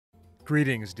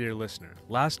Greetings, dear listener.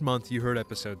 Last month you heard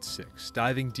episode 6,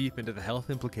 diving deep into the health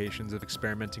implications of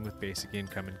experimenting with basic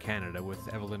income in Canada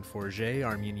with Evelyn Forget,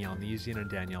 Armine Yalnizyan, and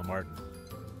Danielle Martin.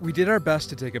 We did our best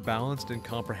to take a balanced and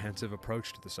comprehensive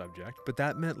approach to the subject, but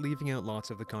that meant leaving out lots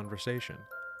of the conversation.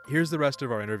 Here's the rest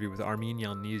of our interview with Armine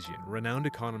Yalnizyan, renowned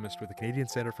economist with the Canadian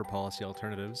Centre for Policy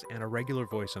Alternatives and a regular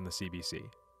voice on the CBC.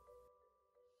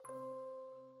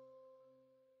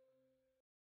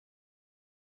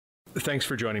 Thanks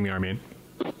for joining me, Armine.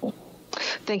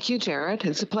 Thank you, Jared.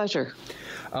 It's a pleasure.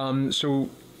 So,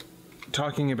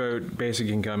 talking about basic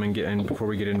income and before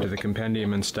we get into the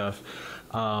compendium and stuff,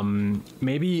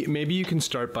 maybe you can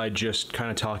start by just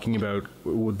kind of talking about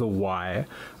the why.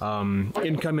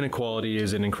 Income inequality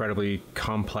is an incredibly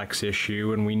complex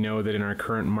issue, and we know that in our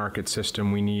current market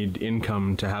system, we need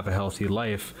income to have a healthy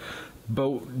life.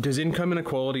 But does income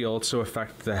inequality also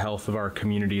affect the health of our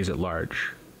communities at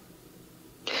large?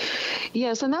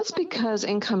 Yes, and that's because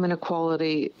income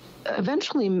inequality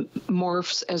eventually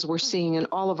morphs, as we're seeing in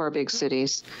all of our big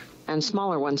cities, and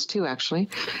smaller ones too, actually,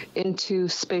 into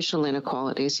spatial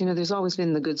inequalities. You know, there's always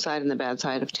been the good side and the bad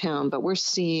side of town, but we're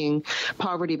seeing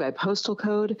poverty by postal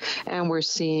code, and we're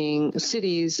seeing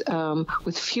cities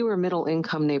with fewer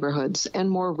middle-income neighborhoods and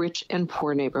more rich and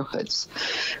poor neighborhoods.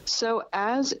 So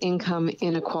as income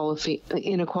inequality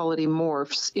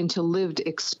morphs into lived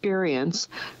experience,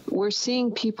 we're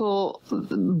seeing people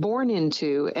born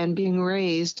into and being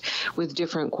raised with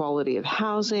different quality of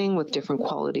housing, with different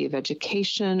quality of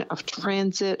education, of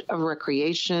transit, of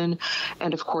recreation,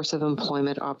 and of course of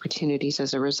employment opportunities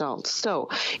as a result. So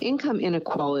income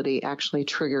inequality actually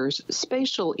triggers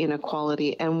spatial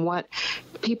inequality and what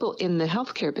people in the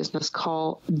healthcare business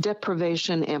call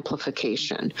deprivation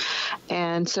amplification.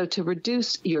 And so to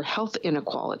reduce your health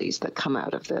inequalities that come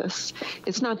out of this,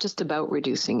 it's not just about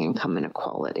reducing income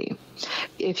inequality.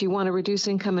 If you want to reduce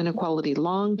income inequality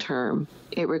long term,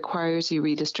 it requires you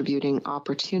redistributing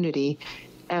opportunity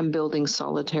and building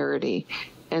solidarity.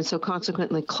 And so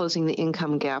consequently, closing the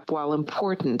income gap, while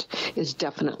important, is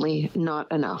definitely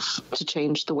not enough to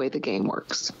change the way the game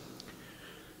works.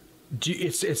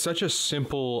 It's such a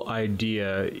simple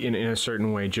idea in a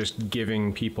certain way, just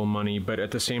giving people money, but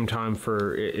at the same time,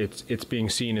 it's being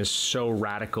seen as so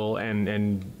radical,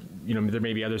 and you know, there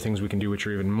may be other things we can do which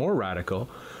are even more radical.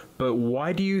 But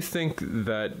why do you think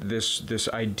that this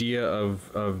idea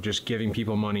of just giving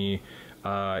people money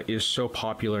is so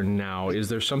popular now? Is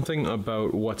there something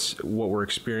about what we're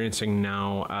experiencing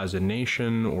now as a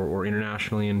nation or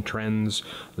internationally in trends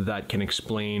that can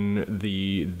explain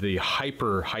the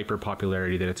hyper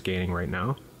popularity that it's gaining right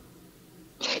now?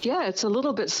 Yeah, it's a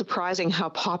little bit surprising how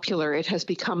popular it has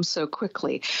become so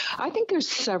quickly. I think there's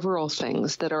several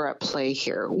things that are at play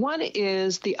here. One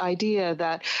is the idea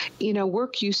that, you know,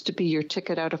 work used to be your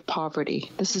ticket out of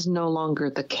poverty. This is no longer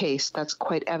the case. That's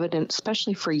quite evident,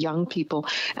 especially for young people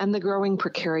and the growing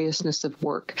precariousness of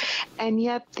work. And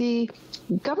yet the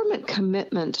government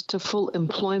commitment to full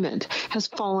employment has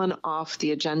fallen off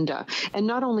the agenda. And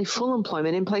not only full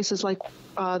employment in places like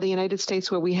the United States,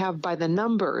 where we have by the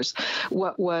numbers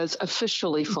what was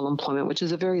officially full employment, which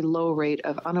is a very low rate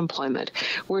of unemployment,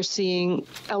 we're seeing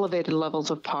elevated levels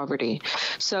of poverty.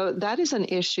 So that is an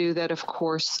issue that, of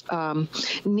course,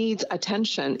 needs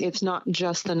attention. It's not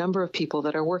just the number of people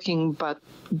that are working, but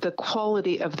the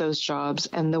quality of those jobs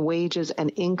and the wages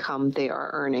and income they are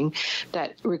earning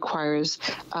that requires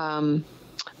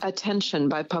attention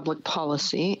by public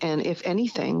policy, and if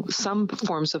anything, some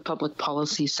forms of public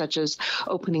policy, such as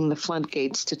opening the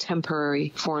floodgates to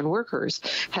temporary foreign workers,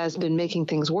 has been making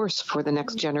things worse for the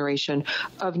next generation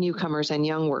of newcomers and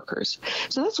young workers.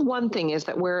 So that's one thing, is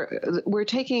that we're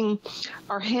taking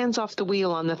our hands off the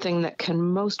wheel on the thing that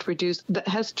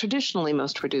has traditionally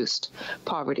most reduced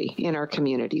poverty in our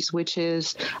communities, which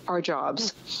is our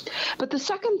jobs. But the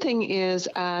second thing is,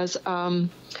 as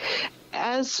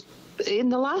in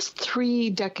the last 3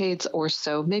 decades or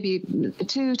so, maybe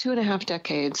two and a half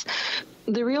decades,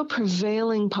 the real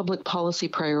prevailing public policy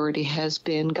priority has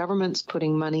been governments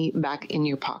putting money back in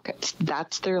your pockets.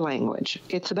 That's their language.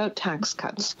 It's about tax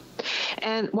cuts.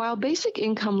 And while basic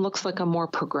income looks like a more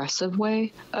progressive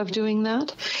way of doing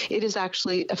that, it is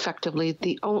actually effectively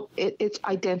it's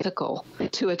identical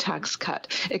to a tax cut,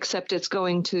 except it's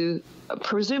going to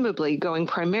presumably going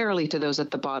primarily to those at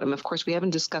the bottom. Of course, we haven't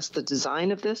discussed the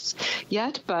design of this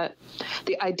yet, but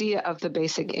the idea of the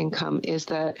basic income is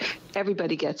that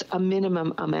everybody gets a minimum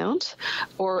minimum amount,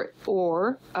 or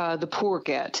the poor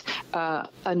get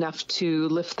enough to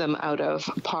lift them out of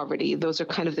poverty. Those are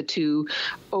kind of the two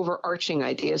overarching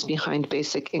ideas behind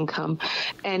basic income.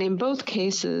 And in both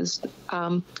cases,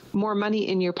 more money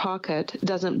in your pocket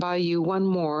doesn't buy you one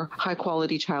more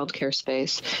high-quality childcare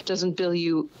space, doesn't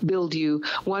build you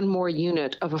one more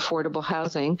unit of affordable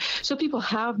housing. So people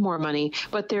have more money,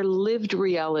 but their lived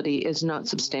reality is not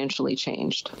substantially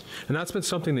changed. And that's been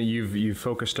something that you've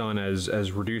focused on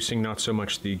as reducing not so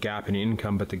much the gap in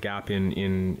income, but the gap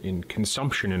in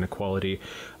consumption inequality.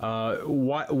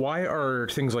 Why are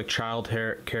things like child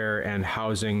care and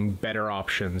housing better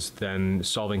options than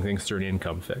solving things through an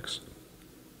income fix?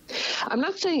 I'm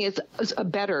not saying it's a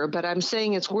better, but I'm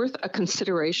saying it's worth a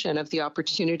consideration of the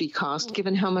opportunity cost,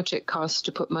 given how much it costs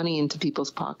to put money into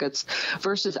people's pockets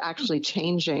versus actually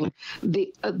changing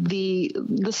the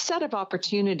set of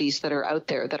opportunities that are out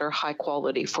there that are high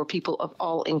quality for people of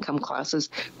all income classes,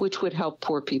 which would help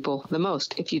poor people the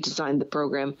most if you designed the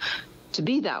program to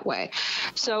be that way.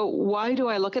 So why do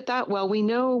I look at that? Well, we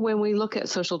know when we look at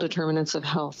social determinants of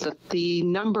health that the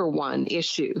number one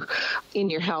issue in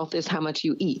your health is how much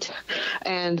you eat.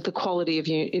 And the quality of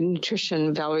your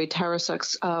nutrition, Valerie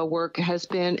Tarasuk's work has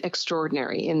been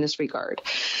extraordinary in this regard.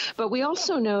 But we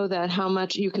also know that how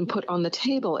much you can put on the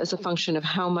table is a function of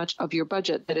how much of your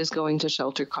budget that is going to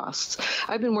shelter costs.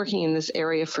 I've been working in this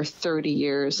area for 30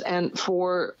 years, and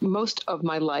for most of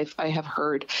my life, I have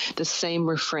heard the same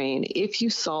refrain. If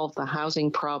you solve the housing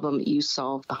problem, you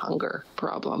solve the hunger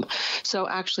problem. So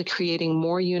actually creating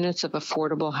more units of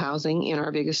affordable housing in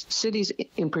our biggest cities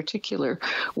in particular,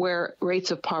 where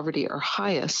rates of poverty are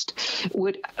highest,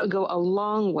 would go a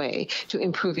long way to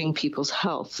improving people's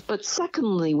health. But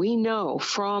secondly, we know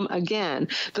from, again,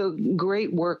 the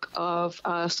great work of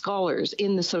scholars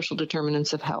in the social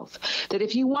determinants of health, that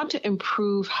if you want to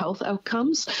improve health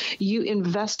outcomes, you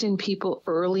invest in people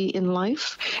early in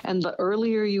life, and the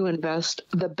earlier you invest,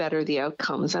 the better the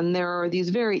outcomes. And there are these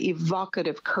very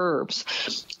evocative curves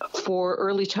for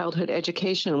early childhood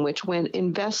education, which when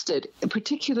invested,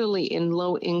 particularly in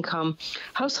low-income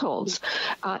households,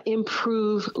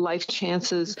 improve life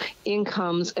chances,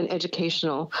 incomes, and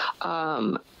educational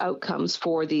outcomes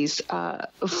for these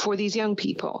young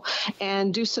people,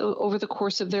 and do so over the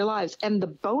course of their lives. And the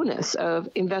bonus of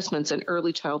investments in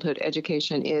early childhood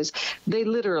education is they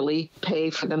literally pay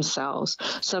for themselves.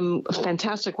 Some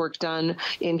fantastic work done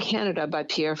in Canada by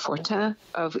Pierre Fortin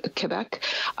of Quebec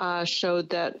showed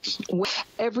that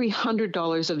every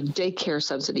 $100 of daycare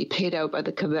subsidy paid out by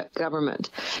the Quebec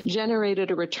government generated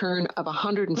a return of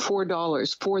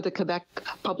 $104 for the Quebec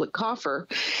public coffer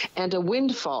and a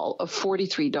windfall of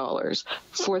 $43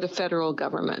 for the federal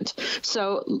government.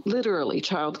 So literally,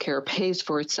 childcare pays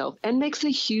for itself and makes a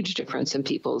huge difference in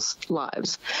people's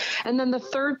lives. And then the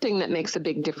third thing that makes a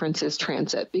big difference is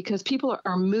transit, because people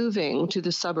are moving to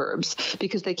the suburbs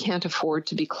because they can't afford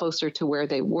to be closer to where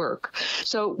they work.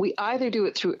 So we either do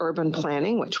it through urban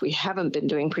planning, which we haven't been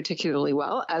doing particularly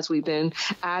well as we've been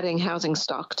adding housing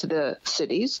stock to the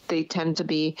cities. They tend to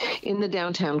be in the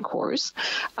downtown cores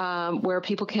where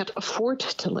people can't afford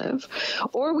to live.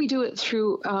 Or we do it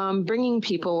through bringing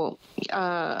people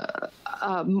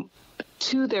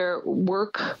to their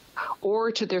work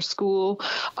or to their school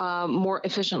more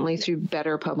efficiently through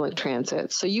better public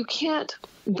transit. So you can't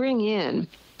bring in,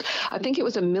 I think it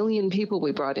was 1 million people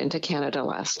we brought into Canada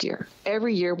last year.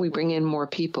 Every year we bring in more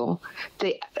people.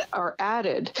 They are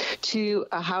added to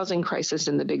a housing crisis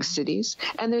in the big cities,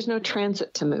 and there's no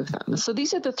transit to move them. So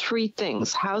these are the three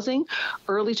things: housing,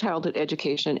 early childhood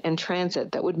education, and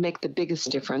transit that would make the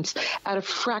biggest difference at a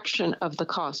fraction of the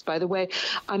cost. By the way,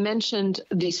 I mentioned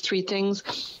these three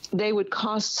things. They would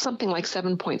cost something like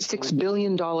 $7.6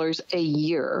 billion a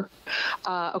year,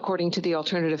 according to the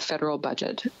alternative federal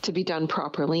budget, to be done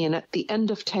properly. And at the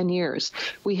end of 10 years,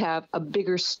 we have a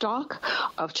bigger stock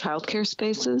of childcare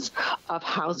spaces, of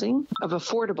housing, of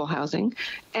affordable housing,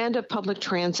 and of public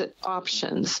transit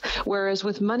options. Whereas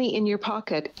with money in your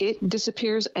pocket, it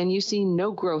disappears and you see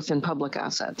no growth in public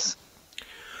assets.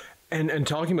 And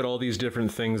talking about all these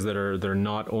different things that are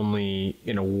not only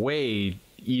in a way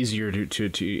easier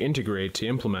to integrate, to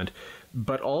implement,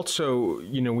 but also,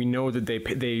 you know, we know that they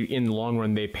in the long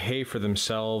run they pay for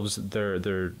themselves.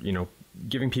 They're you know,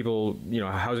 giving people, you know,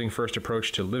 a housing first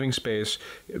approach to living space,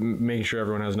 making sure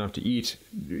everyone has enough to eat,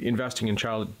 investing in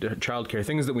childcare,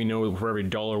 things that we know for every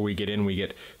dollar we get in, we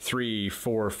get $3,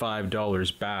 $4,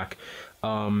 $5 back.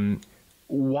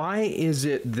 Why is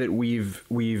it that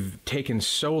we've taken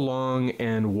so long,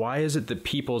 and why is it that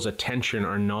people's attention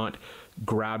are not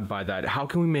grabbed by that. How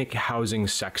can we make housing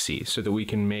sexy so that we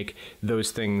can make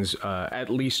those things at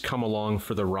least come along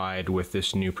for the ride with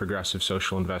this new progressive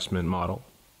social investment model?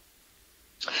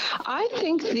 I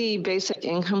think the basic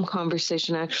income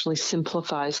conversation actually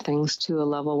simplifies things to a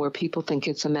level where people think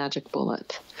it's a magic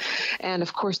bullet. And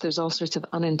of course, there's all sorts of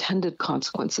unintended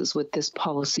consequences with this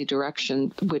policy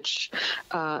direction, which,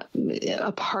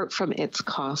 apart from its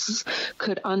costs,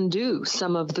 could undo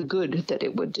some of the good that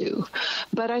it would do.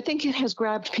 But I think it has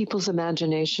grabbed people's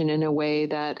imagination in a way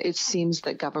that it seems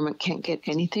that government can't get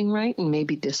anything right, and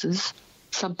maybe this is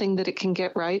something that it can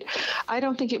get right. I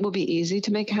don't think it will be easy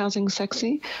to make housing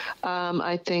sexy.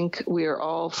 I think we are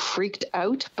all freaked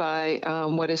out by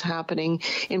what is happening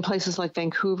in places like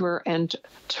Vancouver and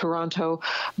Toronto,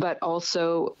 but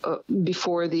also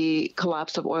before the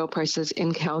collapse of oil prices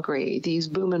in Calgary. These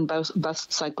boom and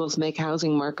bust cycles make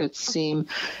housing markets seem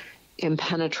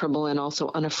impenetrable and also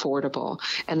unaffordable.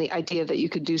 And the idea that you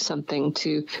could do something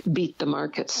to beat the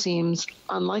market seems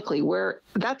unlikely. Where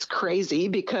that's crazy,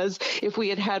 because if we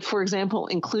had had, for example,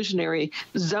 inclusionary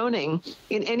zoning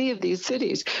in any of these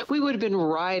cities, we would have been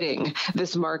riding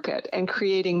this market and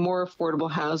creating more affordable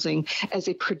housing as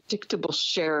a predictable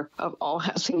share of all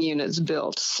housing units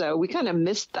built. So we kind of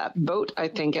missed that boat, I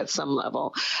think, at some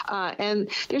level. And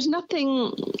there's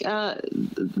nothing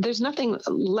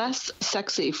less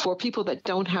sexy for people that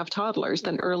don't have toddlers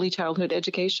than early childhood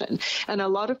education. And a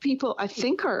lot of people, I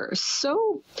think, are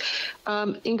so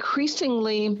increasingly,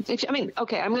 I'm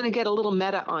going to get a little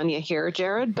meta on you here,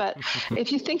 Jared, but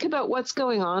if you think about what's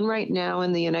going on right now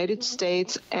in the United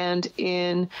States and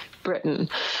in Britain,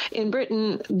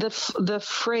 the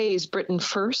phrase Britain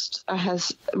first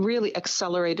has really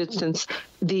accelerated since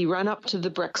the run-up to the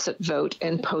Brexit vote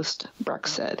and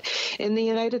post-Brexit. In the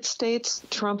United States,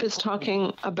 Trump is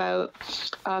talking about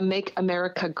Make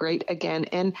America Great Again.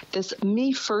 And this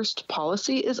Me First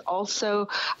policy is also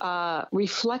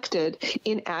reflected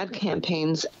in ad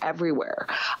campaigns everywhere.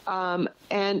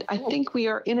 And I think we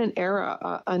are in an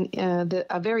era,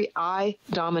 a very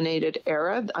I-dominated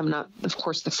era. I'm not, of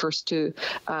course, the first to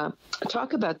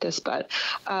talk about this, but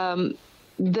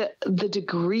the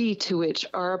degree to which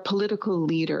our political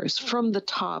leaders from the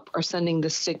top are sending the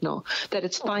signal that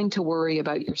it's fine to worry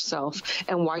about yourself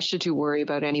and why should you worry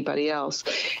about anybody else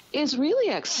is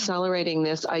really accelerating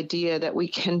this idea that we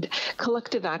can,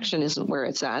 collective action isn't where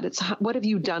it's at. It's what have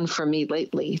you done for me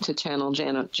lately, to channel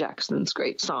Janet Jackson's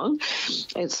great song.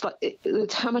 It's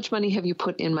how much money have you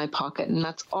put in my pocket, and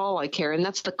that's all I care. And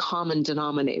that's the common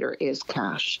denominator is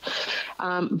cash.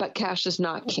 But cash is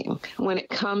not king. When it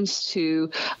comes to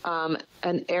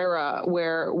an era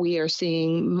where we are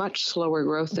seeing much slower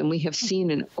growth than we have seen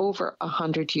in over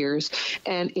 100 years,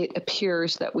 and it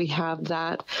appears that we have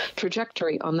that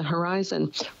trajectory on the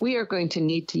horizon, we are going to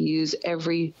need to use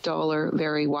every dollar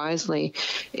very wisely.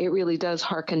 It really does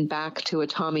harken back to a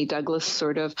Tommy Douglas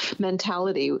sort of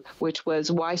mentality, which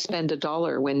was why spend a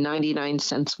dollar when 99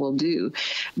 cents will do?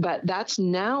 But that's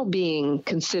now being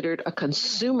considered a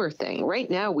consumer thing. Right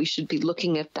now, we should be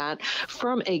looking at that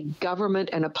from a government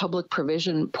and a public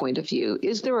provision point of view.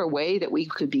 Is there a way that we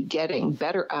could be getting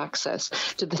better access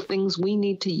to the things we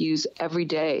need to use every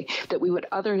day that we would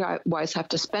otherwise have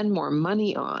to spend more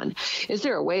money on? Is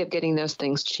there a way of getting those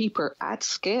things cheaper at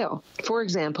scale? For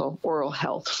example, oral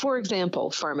health. For example,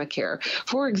 pharmacare.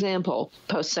 For example,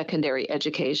 post-secondary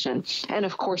education. And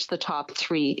of course, the top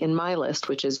three in my list,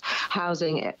 which is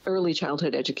housing, early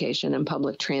childhood education, and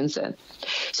public transit.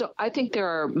 So I think there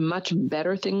are much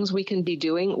better things we can be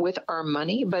doing with our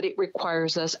money, but it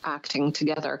requires us acting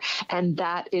together. And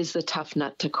that is the tough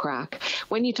nut to crack.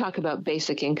 When you talk about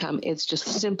basic income, it's just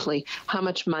simply how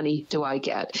much money do I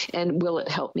get and will it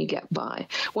help me get by?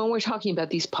 When we're talking about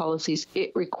these policies,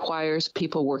 it requires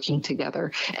people working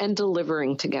together and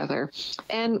delivering together.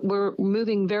 And we're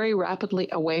moving very rapidly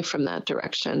away from that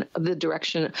direction, the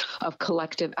direction of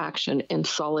collective action and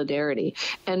solidarity,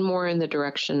 and more in the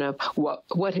direction of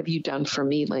what have you done for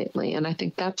me lately? And I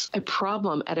think that's a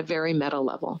problem at a very meta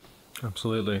level.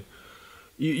 Absolutely.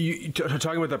 You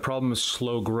talking about that problem of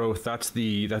slow growth, that's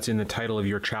in the title of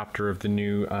your chapter of the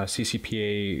new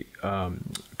CCPA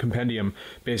compendium,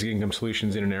 Basic Income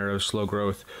Solutions in an Era of Slow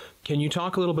Growth. Can you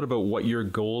talk a little bit about what your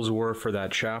goals were for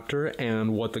that chapter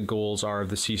and what the goals are of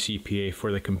the CCPA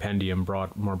for the compendium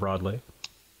more broadly?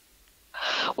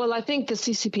 Well, I think the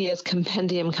CCPS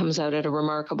compendium comes out at a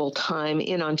remarkable time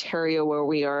in Ontario, where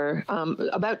we are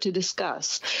about to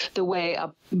discuss the way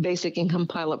a basic income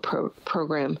pilot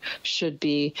program should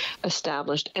be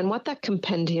established. And what that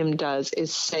compendium does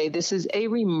is say this is a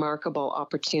remarkable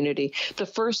opportunity, the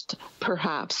first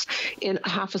perhaps in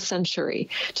half a century,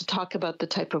 to talk about the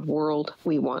type of world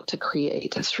we want to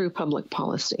create through public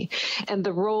policy and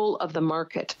the role of the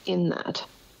market in that.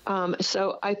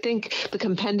 So I think the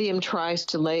compendium tries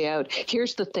to lay out,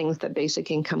 here's the things that basic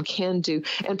income can do,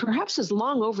 and perhaps is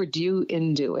long overdue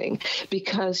in doing,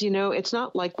 because, it's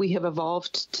not like we have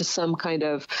evolved to some kind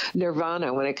of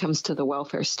nirvana when it comes to the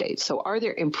welfare state. So are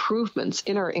there improvements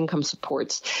in our income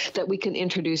supports that we can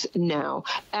introduce now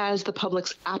as the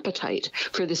public's appetite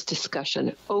for this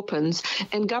discussion opens,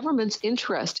 and government's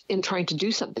interest in trying to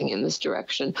do something in this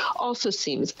direction also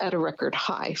seems at a record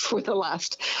high for the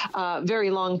last very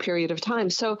long period of time.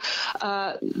 So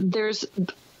there's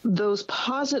those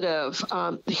positive,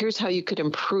 here's how you could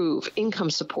improve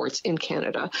income supports in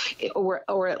Canada,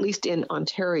 or at least in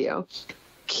Ontario.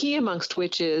 Key amongst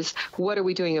which is, what are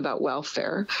we doing about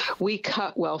welfare? We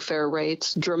cut welfare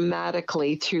rates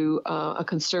dramatically through a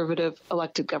Conservative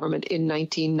elected government in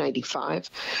 1995.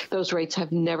 Those rates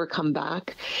have never come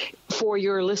back. For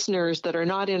your listeners that are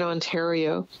not in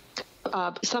Ontario,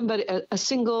 a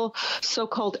single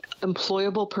so-called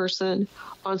employable person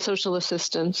on social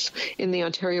assistance in the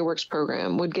Ontario Works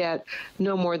program would get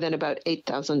no more than about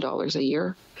 $8,000 a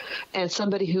year. And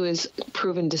somebody who is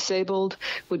proven disabled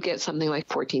would get something like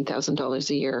 $14,000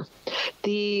 a year.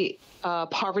 The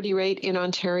poverty rate in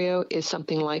Ontario is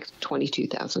something like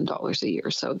 $22,000 a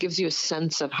year. So it gives you a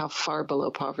sense of how far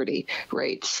below poverty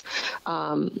rates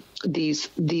these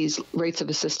rates of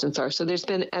assistance are. So there's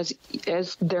been, as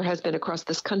there has been across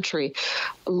this country,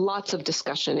 lots of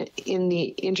discussion in the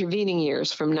intervening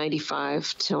years from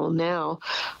 95 till now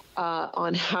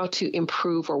on how to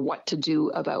improve or what to do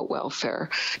about welfare.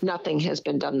 Nothing has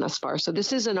been done thus far. So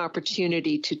this is an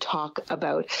opportunity to talk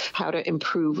about how to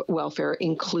improve welfare,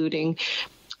 including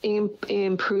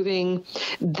improving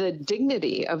the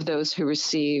dignity of those who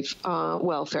receive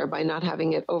welfare by not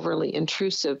having it overly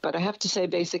intrusive. But I have to say,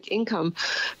 basic income,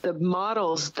 the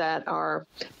models that are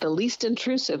the least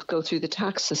intrusive go through the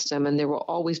tax system, and there will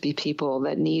always be people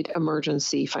that need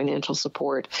emergency financial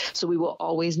support. So we will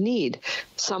always need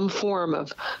some form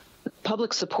of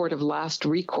public support of last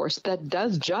recourse that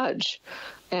does judge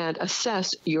and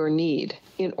assess your need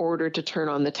in order to turn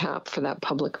on the tap for that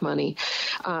public money.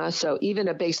 So even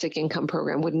a basic income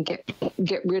program wouldn't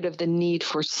get rid of the need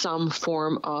for some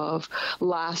form of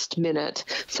last-minute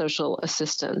social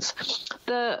assistance.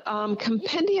 The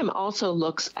compendium also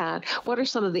looks at what are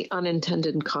some of the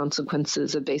unintended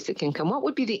consequences of basic income. What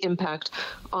would be the impact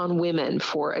on women,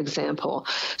 for example?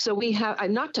 So we have,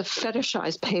 not to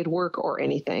fetishize paid work or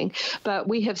anything, but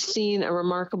we have seen a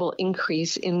remarkable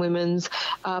increase in women's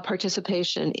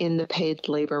participation in the paid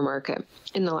labor market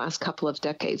in the last couple of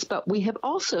decades. But we have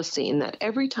also seen that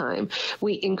every time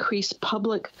we increase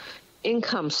public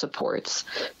income supports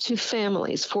to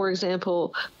families, for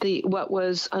example, what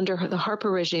was under the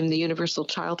Harper regime, the universal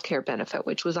child care benefit,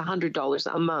 which was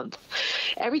 $100 a month.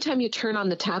 Every time you turn on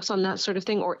the taps on that sort of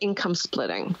thing, or income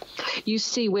splitting, you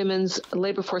see women's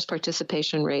labor force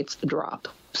participation rates drop.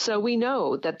 So we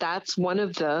know that that's one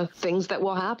of the things that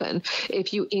will happen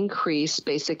if you increase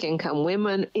basic income.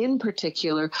 Women in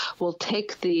particular will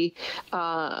take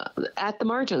at the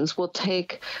margins, will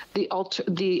take the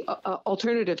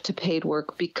alternative to paid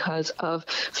work because of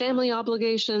family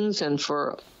obligations and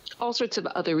for all sorts of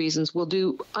other reasons. Will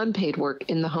do unpaid work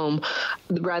in the home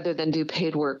rather than do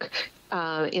paid work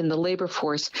in the labor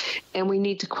force. And we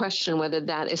need to question whether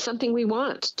that is something we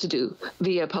want to do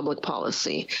via public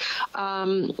policy.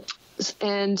 And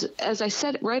as I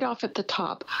said right off at the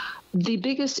top, the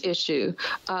biggest issue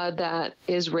that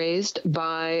is raised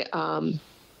by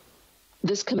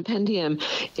this compendium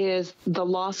is the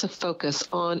loss of focus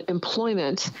on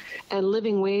employment and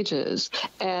living wages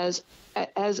as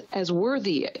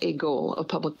worthy a goal of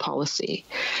public policy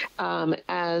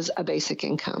as a basic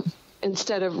income.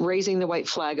 Instead of raising the white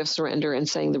flag of surrender and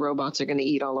saying the robots are going to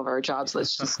eat all of our jobs,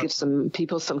 let's just give some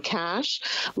people some cash.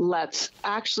 Let's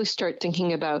actually start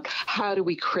thinking about how do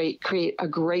we create a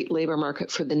great labor market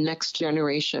for the next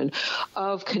generation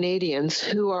of Canadians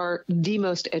who are the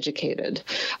most educated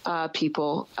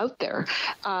people out there.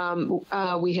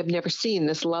 We have never seen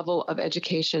this level of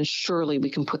education. Surely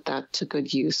we can put that to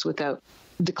good use without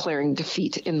declaring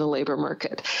defeat in the labor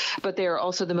market. But they are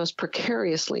also the most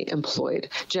precariously employed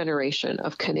generation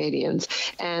of Canadians.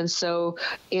 And so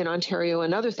in Ontario,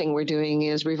 another thing we're doing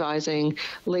is revising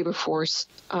labor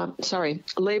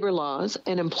laws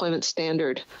and employment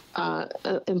standards.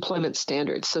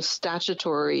 So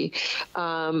statutory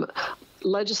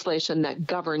legislation that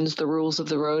governs the rules of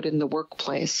the road in the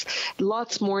workplace.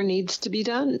 Lots more needs to be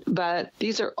done, but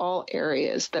these are all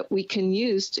areas that we can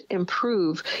use to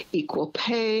improve equal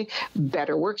pay,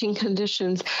 better working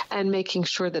conditions, and making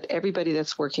sure that everybody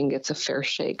that's working gets a fair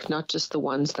shake, not just the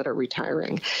ones that are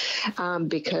retiring,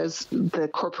 because the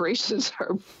corporations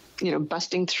are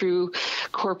busting through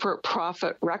corporate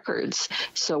profit records.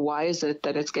 So why is it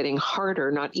that it's getting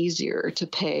harder, not easier, to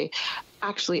pay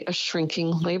actually a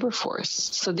shrinking labor force?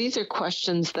 So these are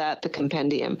questions that the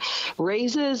compendium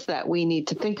raises that we need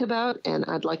to think about. And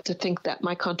I'd like to think that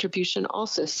my contribution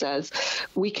also says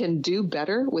we can do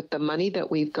better with the money that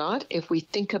we've got if we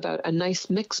think about a nice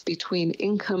mix between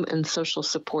income and social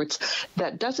supports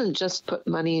that doesn't just put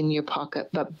money in your pocket,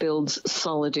 but builds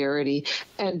solidarity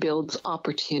and builds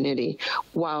opportunity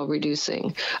while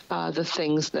reducing the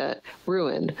things that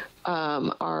ruin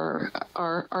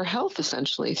our health,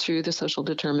 essentially, through the social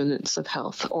determinants of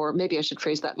health. Or maybe I should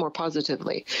phrase that more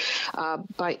positively,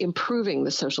 by improving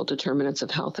the social determinants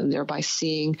of health and thereby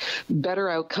seeing better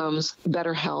outcomes,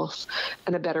 better health,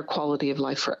 and a better quality of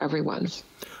life for everyone.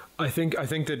 I think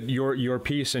that your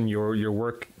piece and your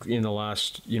work in the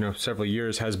last several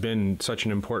years has been such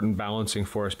an important balancing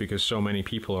force, because so many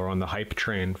people are on the hype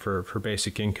train for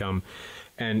basic income.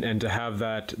 And to have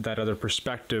that other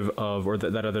perspective of, or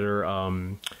that other,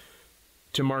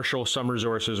 to marshal some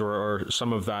resources or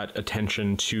some of that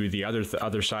attention to the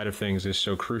other side of things is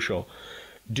so crucial.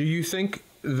 Do you think,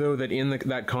 though, that in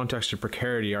that context of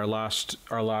precarity, our last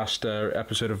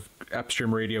episode of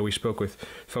Upstream Radio, we spoke with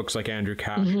folks like Andrew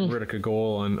Cash and Ritika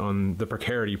Goel on the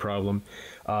precarity problem.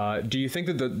 Do you think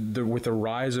that with the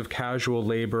rise of casual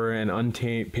labor and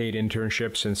unpaid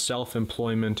internships and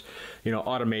self-employment,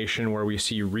 automation, where we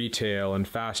see retail and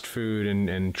fast food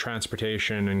and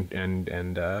transportation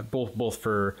and both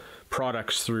for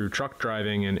products through truck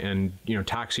driving and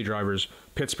taxi drivers,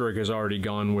 Pittsburgh has already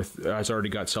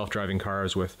got self-driving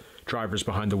cars with drivers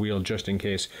behind the wheel just in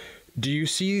case. Do you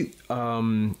see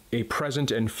a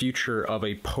present and future of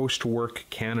a post-work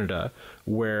Canada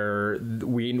where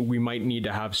we might need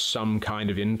to have some kind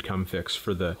of income fix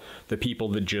for the people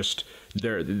that just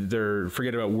they're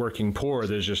forget about working poor,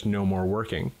 there's just no more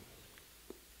working?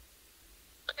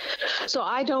 So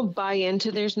I don't buy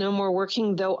into there's no more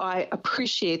working, though I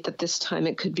appreciate that this time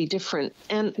it could be different.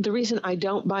 And the reason I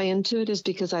don't buy into it is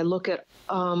because I look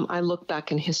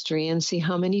back in history and see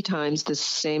how many times this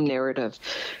same narrative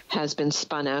has been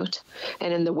spun out.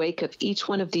 And in the wake of each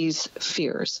one of these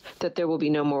fears that there will be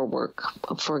no more work,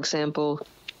 for example,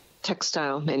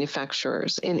 textile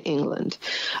manufacturers in England.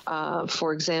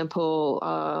 For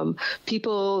example,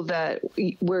 people that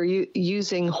were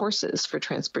using horses for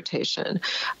transportation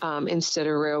instead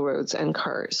of railroads and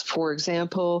cars. For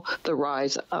example, the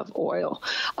rise of oil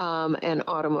and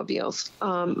automobiles.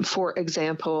 For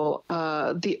example,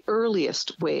 the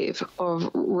earliest wave of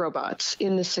robots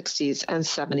in the 60s and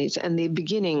 70s and the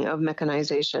beginning of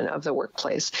mechanization of the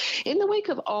workplace. In the wake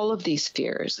of all of these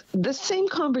fears, the same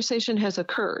conversation has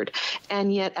occurred.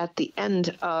 And yet at the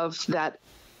end of that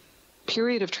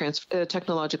period of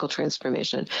technological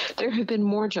transformation, there have been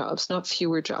more jobs, not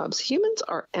fewer jobs. Humans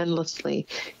are endlessly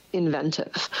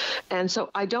inventive. And so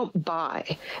I don't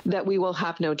buy that we will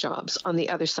have no jobs on the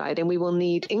other side, and we will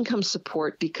need income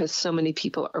support because so many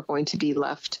people are going to be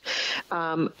left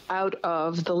out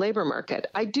of the labor market.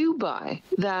 I do buy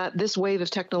that this wave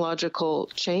of technological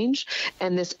change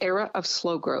and this era of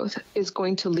slow growth is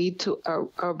going to lead to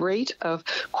a rate of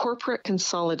corporate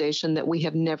consolidation that we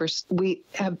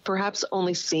have perhaps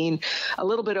only seen a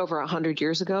little bit over 100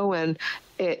 years ago, when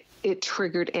it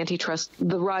triggered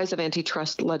the rise of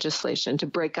antitrust legislation to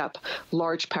break up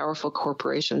large, powerful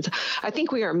corporations. I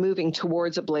think we are moving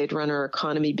towards a Blade Runner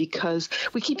economy because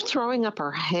we keep throwing up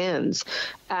our hands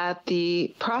at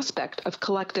the prospect of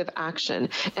collective action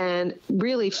and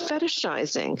really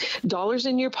fetishizing dollars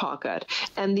in your pocket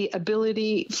and the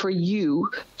ability for you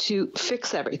to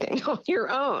fix everything on your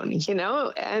own,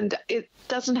 and it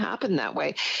doesn't happen that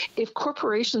way. If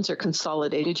corporations are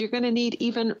consolidated, you're going to need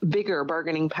even bigger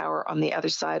bargaining power power on the other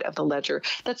side of the ledger.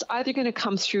 That's either going to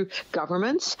come through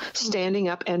governments standing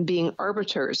up and being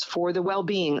arbiters for the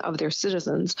well-being of their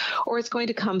citizens, or it's going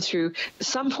to come through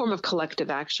some form of collective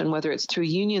action, whether it's through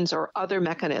unions or other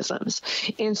mechanisms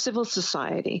in civil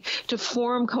society to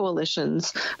form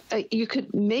coalitions. You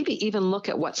could maybe even look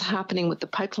at what's happening with the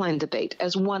pipeline debate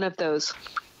as one of those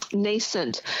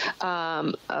nascent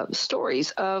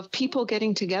stories of people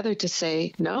getting together to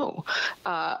say no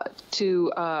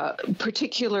to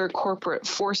particular corporate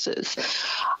forces.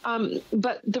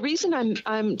 But the reason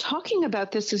I'm talking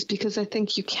about this is because I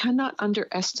think you cannot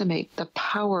underestimate the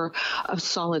power of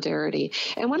solidarity.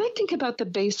 And when I think about the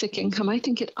basic income, I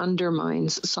think it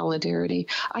undermines solidarity.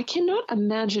 I cannot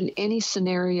imagine any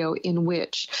scenario in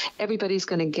which everybody's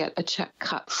going to get a check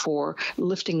cut for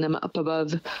lifting them up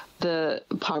above the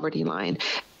poverty line.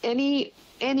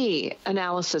 Any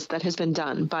analysis that has been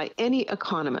done by any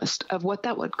economist of what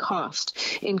that would cost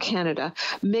in Canada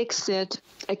makes it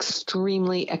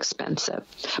extremely expensive.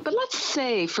 But let's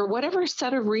say, for whatever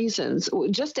set of reasons,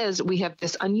 just as we have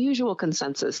this unusual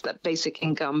consensus that basic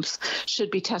incomes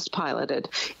should be test piloted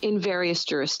in various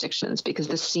jurisdictions, because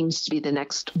this seems to be the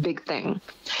next big thing.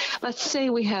 Let's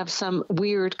say we have some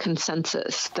weird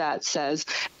consensus that says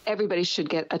everybody should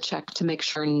get a check to make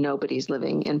sure nobody's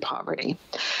living in poverty.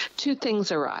 Two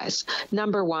things arise.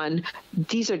 Number one,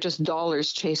 these are just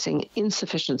dollars chasing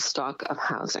insufficient stock of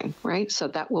housing, right? So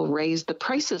that will raise the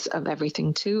prices of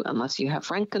everything too, unless you have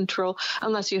rent control,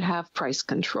 unless you have price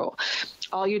control.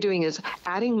 All you're doing is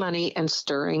adding money and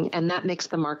stirring, and that makes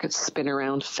the market spin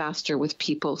around faster with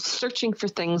people searching for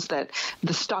things that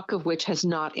the stock of which has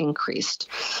not increased.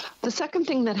 The second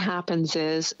thing that happens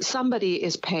is somebody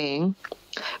is paying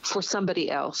for somebody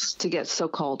else to get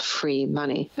so-called free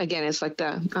money. Again, it's like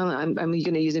I'm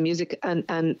going to use a music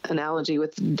analogy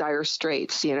with Dire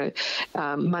Straits,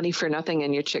 money for nothing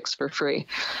and your chicks for free.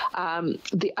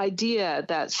 The idea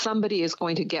that somebody is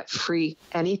going to get free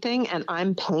anything and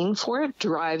I'm paying for it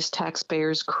drives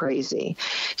taxpayers crazy.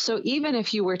 So even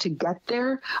if you were to get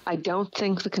there, I don't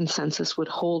think the consensus would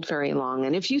hold very long.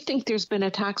 And if you think there's been a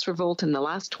tax revolt in the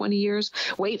last 20 years,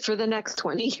 wait for the next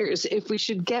 20 years if we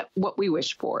should get what we wish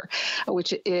for,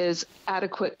 which is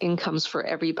adequate incomes for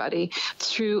everybody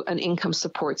through an income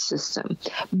support system.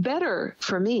 Better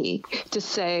for me to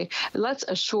say, let's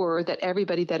assure that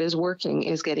everybody that is working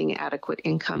is getting adequate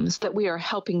incomes, that we are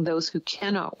helping those who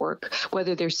cannot work,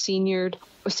 whether they're seniors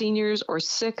or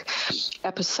sick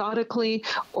episodically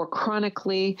or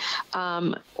chronically,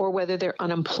 or whether they're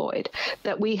unemployed,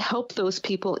 that we help those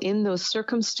people in those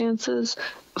circumstances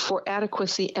for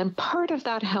adequacy. And part of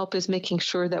that help is making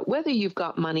sure that whether you've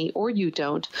got money or you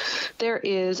don't, there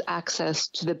is access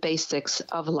to the basics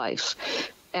of life.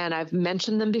 And I've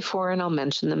mentioned them before and I'll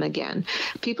mention them again.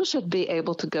 People should be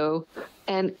able to go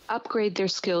and upgrade their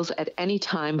skills at any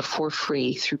time for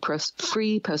free through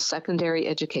free post-secondary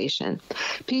education.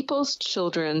 People's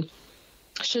children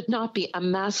should not be a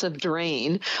massive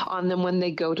drain on them when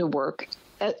they go to work.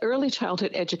 Early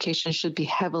childhood education should be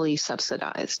heavily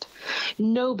subsidized.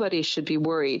 Nobody should be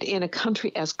worried in a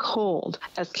country as cold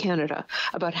as Canada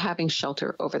about having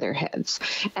shelter over their heads.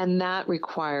 And that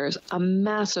requires a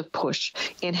massive push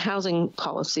in housing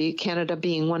policy, Canada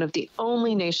being one of the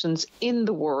only nations in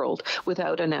the world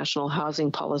without a national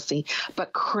housing policy,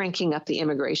 but cranking up the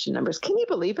immigration numbers. Can you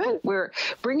believe it? We're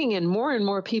bringing in more and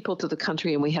more people to the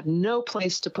country and we have no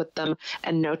place to put them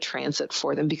and no transit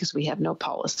for them because we have no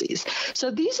policies.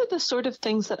 So these are the sort of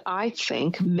things that I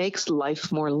think makes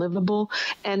life more livable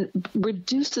and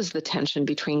reduces the tension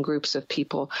between groups of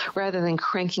people rather than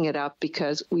cranking it up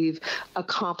because we've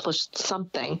accomplished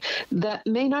something that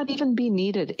may not even be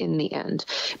needed in the end.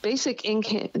 Basic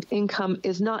income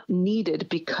is not needed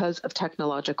because of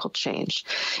technological change.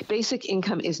 Basic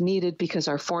income is needed because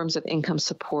our forms of income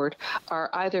support are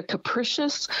either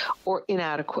capricious or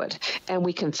inadequate, and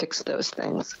we can fix those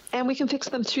things. And we can fix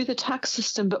them through the tax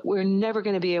system, but we're never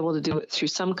going to be able to do it through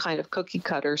some kind of cookie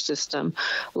cutter system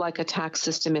like a tax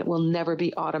system. It will never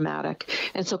be automatic.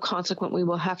 And so consequently,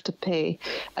 we'll have to pay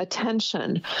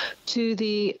attention to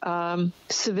the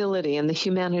civility and the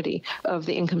humanity of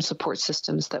the income support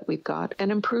systems that we've got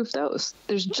and improve those.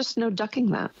 There's just no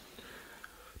ducking that.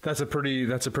 That's a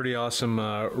pretty awesome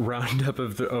roundup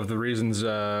of the reasons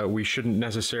we shouldn't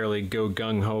necessarily go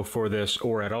gung ho for this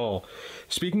or at all.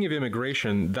 Speaking of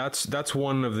immigration, that's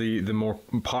one of the more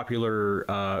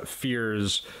popular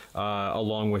fears,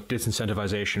 along with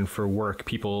disincentivization for work.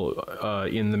 People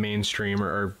in the mainstream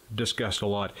are discussed a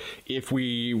lot. If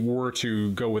we were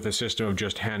to go with a system of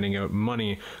just handing out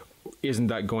money, isn't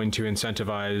that going to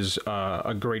incentivize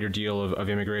a greater deal of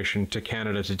immigration to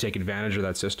Canada to take advantage of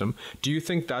that system? Do you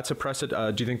think that's a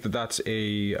precedent? Do you think that that's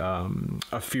a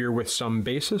fear with some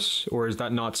basis, or is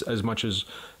that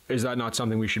not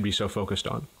something we should be so focused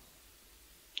on?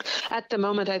 At the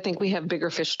moment, I think we have bigger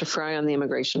fish to fry on the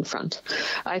immigration front.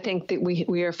 I think that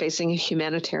we are facing a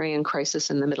humanitarian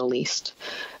crisis in the Middle East.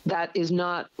 That is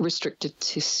not restricted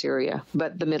to Syria,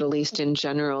 but the Middle East in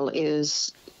general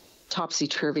is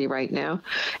topsy-turvy right now.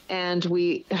 And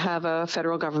we have a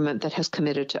federal government that has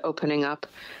committed to opening up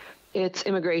its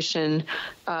immigration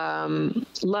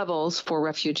levels for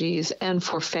refugees and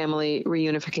for family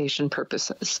reunification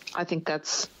purposes. I think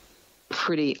that's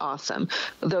pretty awesome,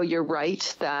 though you're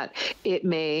right that it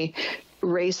may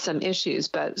raise some issues,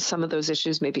 but some of those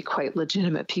issues may be quite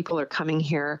legitimate. People are coming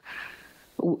here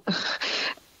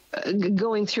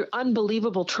going through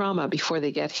unbelievable trauma before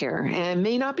they get here and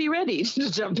may not be ready to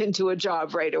jump into a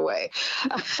job right away.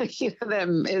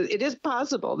 It is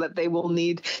possible that they will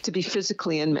need to be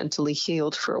physically and mentally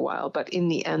healed for a while, but in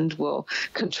the end will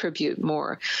contribute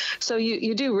more. So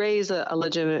you do raise a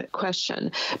legitimate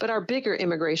question, but our bigger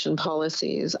immigration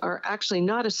policies are actually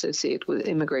not associated with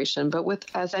immigration, but with,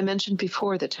 as I mentioned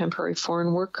before, the temporary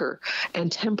foreign worker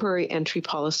and temporary entry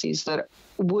policies that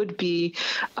would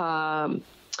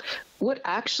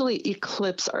actually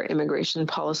eclipse our immigration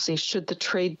policy should the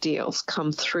trade deals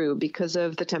come through because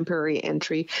of the temporary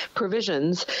entry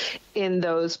provisions in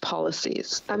those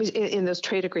policies, in those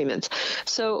trade agreements.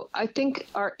 So I think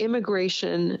our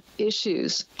immigration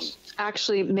issues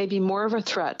actually may be more of a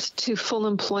threat to full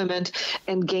employment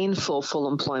and gainful full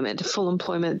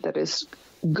employment that is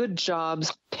good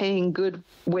jobs, paying good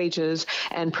wages,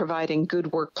 and providing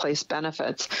good workplace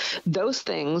benefits. Those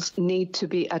things need to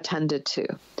be attended to.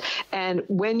 And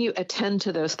when you attend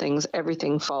to those things,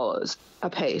 everything follows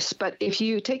apace. But if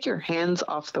you take your hands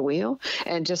off the wheel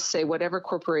and just say whatever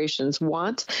corporations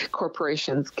want,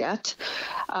 corporations get,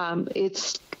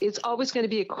 it's always going to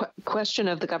be a question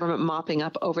of the government mopping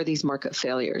up over these market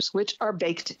failures, which are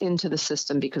baked into the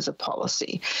system because of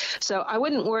policy. So I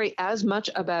wouldn't worry as much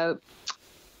about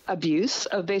abuse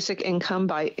of basic income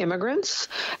by immigrants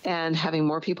and having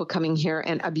more people coming here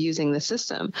and abusing the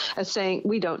system as saying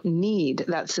we don't need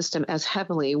that system as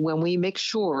heavily when we make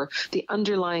sure the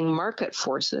underlying market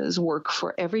forces work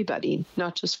for everybody,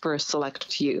 not just for a select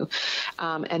few.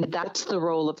 And that's the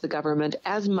role of the government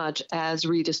as much as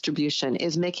redistribution,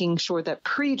 is making sure that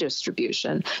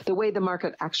pre-distribution, the way the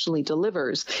market actually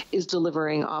delivers, is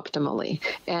delivering optimally.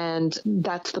 And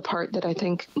that's the part that I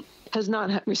think has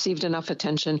not received enough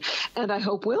attention, and I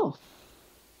hope will.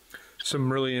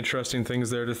 Some really interesting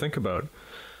things there to think about.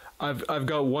 I've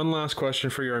got one last question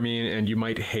for you, Armine, and you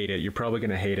might hate it. You're probably going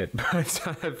to hate it, but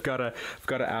I've got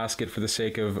to ask it for the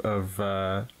sake of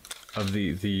the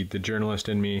journalist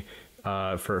in me,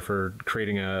 for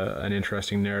creating an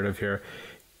interesting narrative here.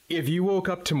 If you woke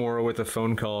up tomorrow with a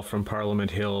phone call from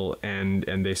Parliament Hill and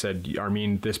they said,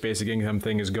 Armine, this basic income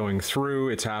thing is going through,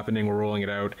 it's happening, we're rolling it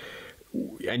out,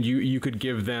 and you could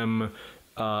give them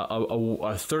a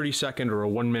 30-second or a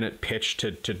 1-minute pitch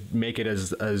to make it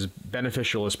as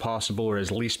beneficial as possible or as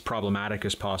least problematic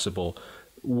as possible,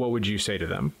 what would you say to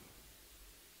them?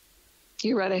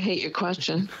 You're right. I hate your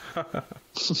question.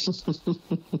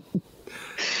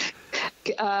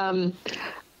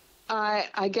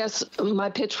 I guess my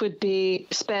pitch would be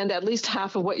spend at least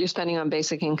half of what you're spending on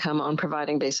basic income on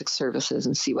providing basic services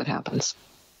and see what happens.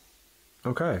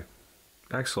 Okay.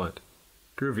 Excellent.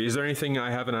 Groovy. Is there anything I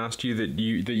haven't asked you that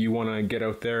you want to get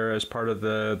out there as part of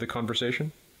the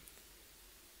conversation?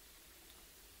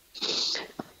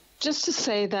 Just to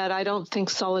say that I don't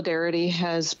think solidarity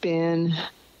has been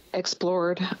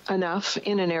explored enough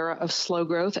in an era of slow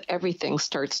growth. Everything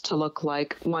starts to look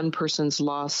like one person's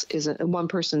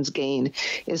gain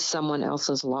is someone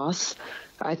else's loss.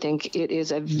 I think it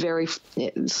is a very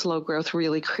slow growth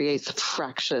really creates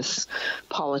fractious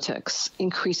politics,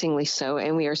 increasingly so,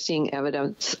 and we are seeing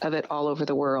evidence of it all over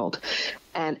the world.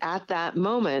 And at that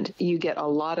moment, you get a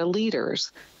lot of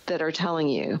leaders that are telling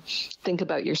you, think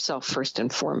about yourself first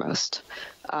and foremost.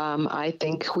 I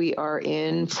think we are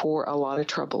in for a lot of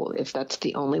trouble if that's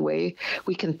the only way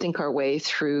we can think our way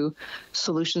through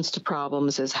solutions to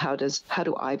problems is how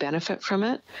do I benefit from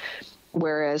it?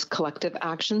 Whereas collective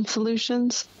action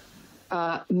solutions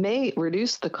may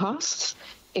reduce the costs,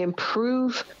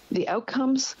 improve the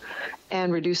outcomes,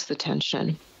 and reduce the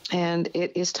tension. And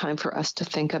it is time for us to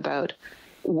think about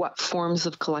what forms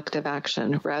of collective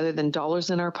action, rather than dollars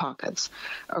in our pockets,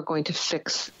 are going to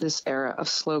fix this era of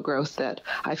slow growth that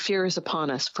I fear is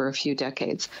upon us for a few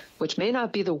decades, which may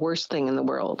not be the worst thing in the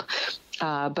world,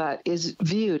 but is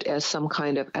viewed as some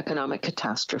kind of economic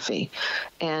catastrophe.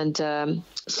 And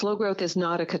slow growth is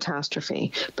not a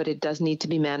catastrophe, but it does need to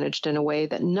be managed in a way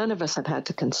that none of us have had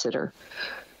to consider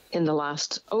in the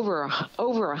last over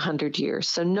 100 years.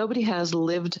 So nobody has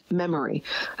lived memory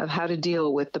of how to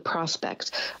deal with the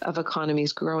prospect of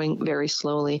economies growing very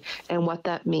slowly and what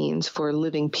that means for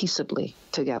living peaceably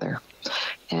together.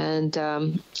 And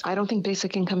I don't think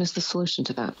basic income is the solution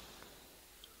to that.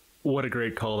 What a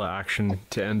great call to action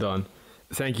to end on.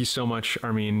 Thank you so much,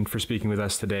 Armine, for speaking with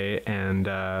us today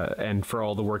and for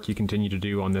all the work you continue to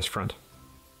do on this front.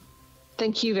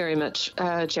 Thank you very much,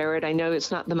 Jared. I know it's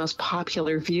not the most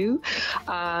popular view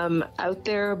out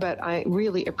there, but I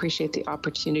really appreciate the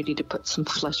opportunity to put some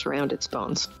flesh around its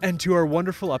bones. And to our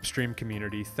wonderful Upstream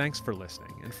community, thanks for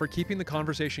listening and for keeping the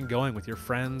conversation going with your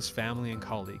friends, family, and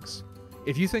colleagues.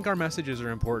 If you think our messages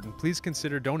are important, please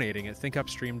consider donating at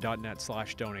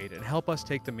thinkupstream.net/donate and help us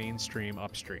take the mainstream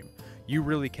upstream. You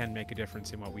really can make a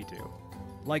difference in what we do.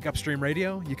 Like Upstream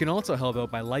Radio, you can also help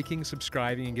out by liking,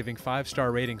 subscribing, and giving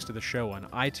 5-star ratings to the show on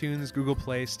iTunes, Google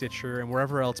Play, Stitcher, and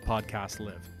wherever else podcasts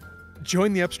live.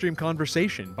 Join the Upstream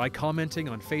conversation by commenting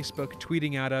on Facebook,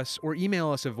 tweeting at us, or email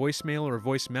us a voicemail or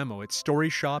voice memo at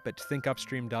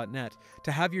storyshop@thinkupstream.net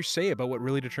to have your say about what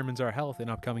really determines our health in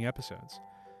upcoming episodes.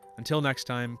 Until next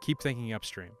time, keep thinking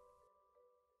upstream.